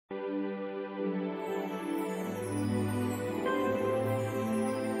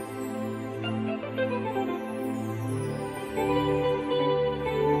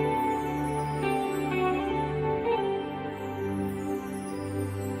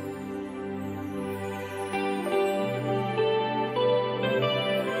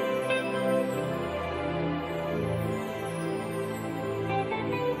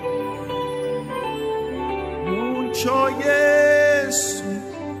Nuncho Yesu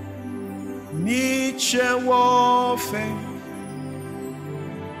Niche wofe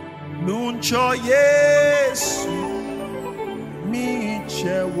Nuncho Yesu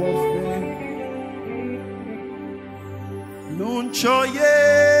Niche wofe Nuncho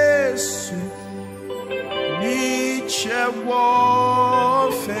Yesu Niche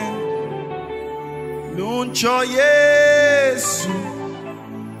wofe Nuncho Yesu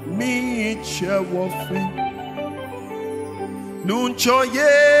Niche wofe Nuncho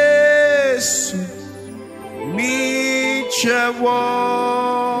Yesu Niche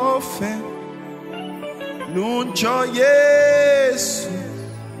wofe Nuncho Yesu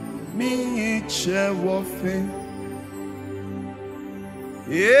Niche wofe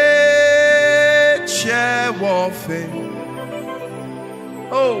Eche wofe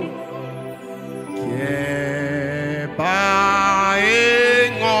Oh Keba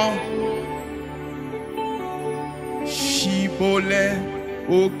engo Shibole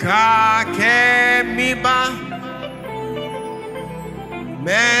Oka kemiba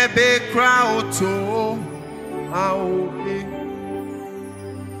Mebe krauto aoe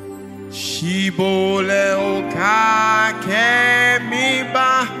Shibole Oka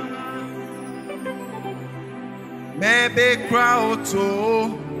kemiba Mebe krauto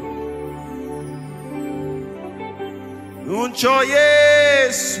Nuncho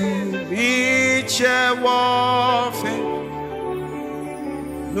Yesu Niche wofe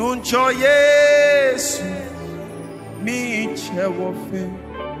Nuncho Yesu Niche wofe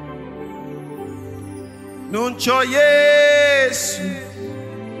Nuncho Yesu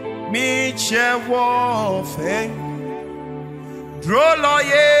Niche wofe Drolo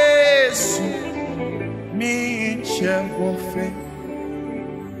Yesu Niche wofe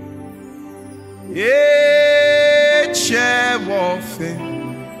Eche wofe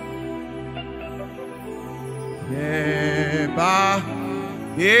Eba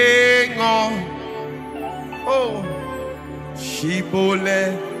Engo Oh Shibole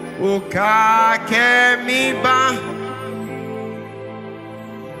Oka kemiba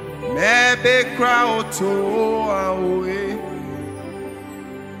Mebe krauto aoe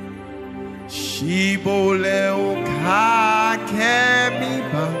Shibole Oka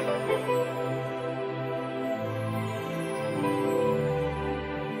kemiba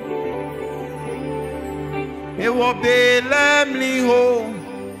Ewo belem liho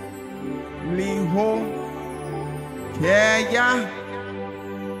keya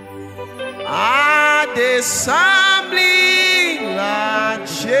ade samli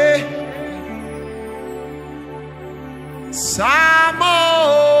lache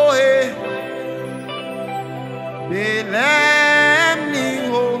samoe belem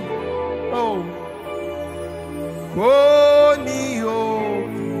liho oh konio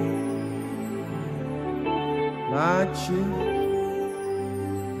lache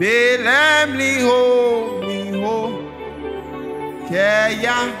belem liho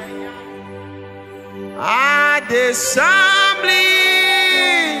keya ade samli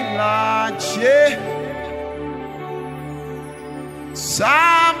lache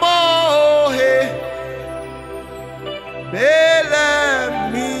samohe belem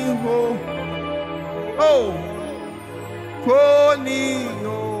liho oh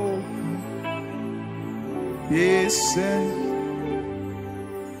konio ese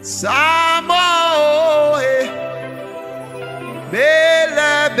samohe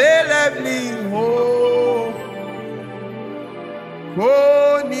belem liho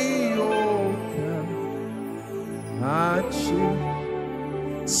konio achi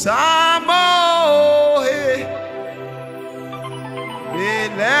samohe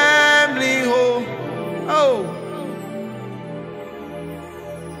belem liho oh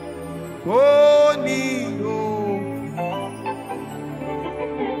konio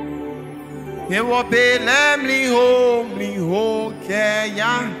Ewo belem liho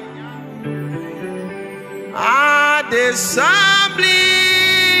keya ade samli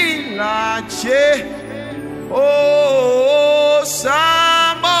lache oh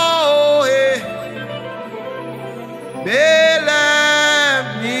samoe belem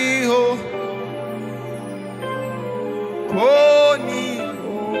liho konio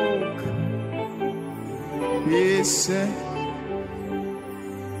bise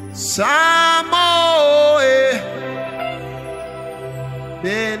samoe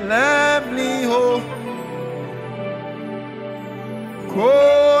belem liho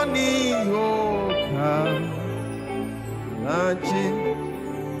konio kalaje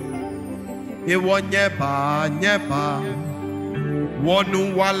ewo nyeba wonu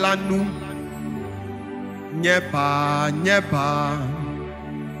walanu nyeba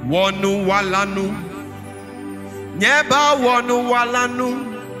wonu walanu Nyeba wonu walanu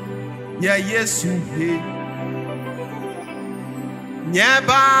ye Yesu he.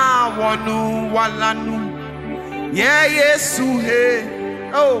 Nyeba wonu walanu ye Yesu he.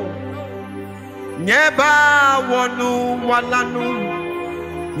 Oh. Nyeba wonu walanu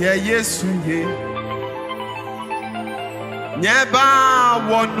ye Yesu he. Nyeba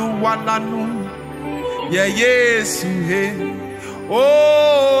wonu walanu ye Yesu he.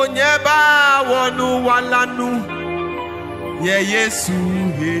 Oh, nyeba wonu walanu ye Yesu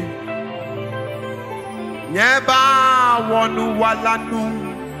he. Nyeba wonu walanu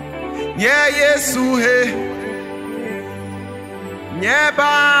ye Yesu he.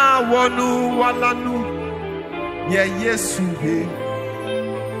 Nyeba wonu walanu ye Yesu he.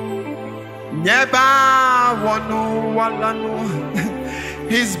 Nyeba wonu walanu.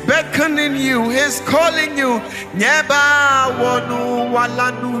 He's beckoning you. He's calling you. Nyeba wonu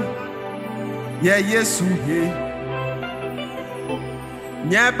walanu ye Yesu he.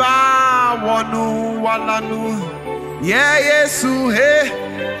 Nyeba wonu walanu ye Yesu he.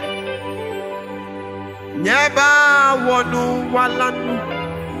 Nyeba wonu walanu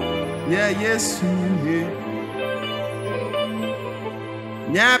ye Yesu he.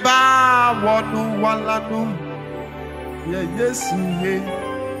 Nyeba wonu walanu ye Yesu he.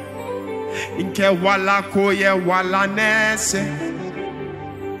 Inke wala ko ye wala nese.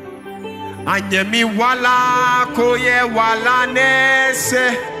 Anyemi wala ko ye wala nese.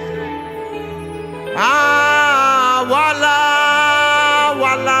 Ah, wala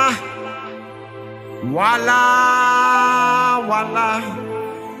wala wala wala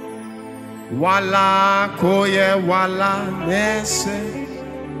wala ko ye wala nese.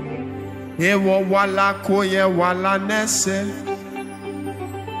 Ewo wala ko ye wala nese.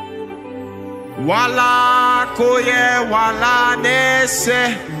 Wala koye wala nese.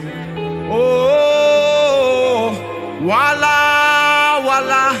 Oh, wala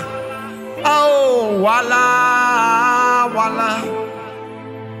wala. Oh, wala wala.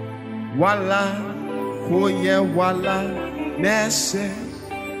 Wala koye wala nese.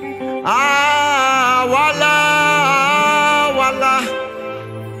 Ah, wala wala.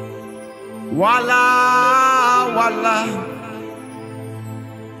 Wala wala.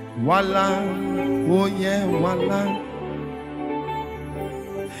 Wala, oh yeah, wala.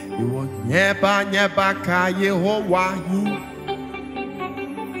 You nyeba nyeba ka Yehovah.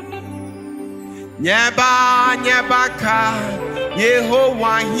 Nyeba nyeba ka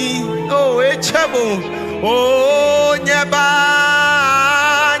Yehovah. Oh, echebo. Oh, nyeba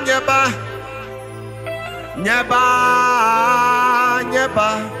nyeba. Nyeba nyeba.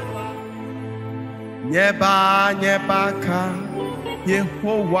 Nyeba nyeba ka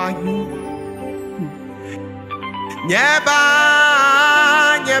Yehovah. Nyeba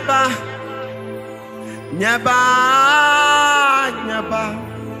nyeba. Nyeba nyeba.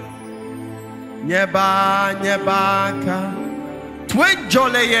 Nyeba nyeba ka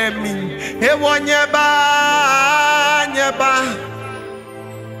twenjole yemi. Ewo nyeba nyeba.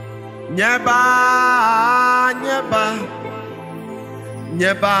 Nyeba nyeba.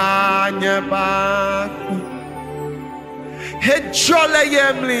 Nyeba nyeba. Hejole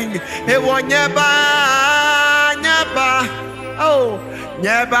yemling, ewo nyeba nyeba. Oh,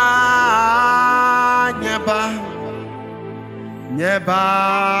 nyeba nyeba. Nyeba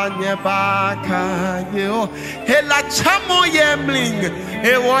nyeba ka yo. Hela chamo yemling,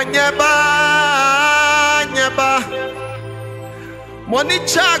 ewo nyeba nyeba. Moni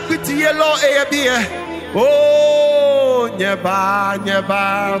chakwiti yelo eyebie. Oh, nyeba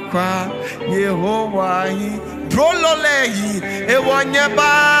nyeba kwa Yehovah. Drololehi ewo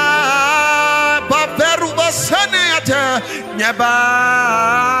nyeba baveru basenete nyeba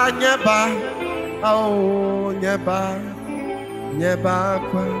nyeba. Oh, nyeba nyeba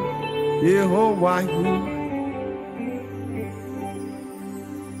kwa Yehovah.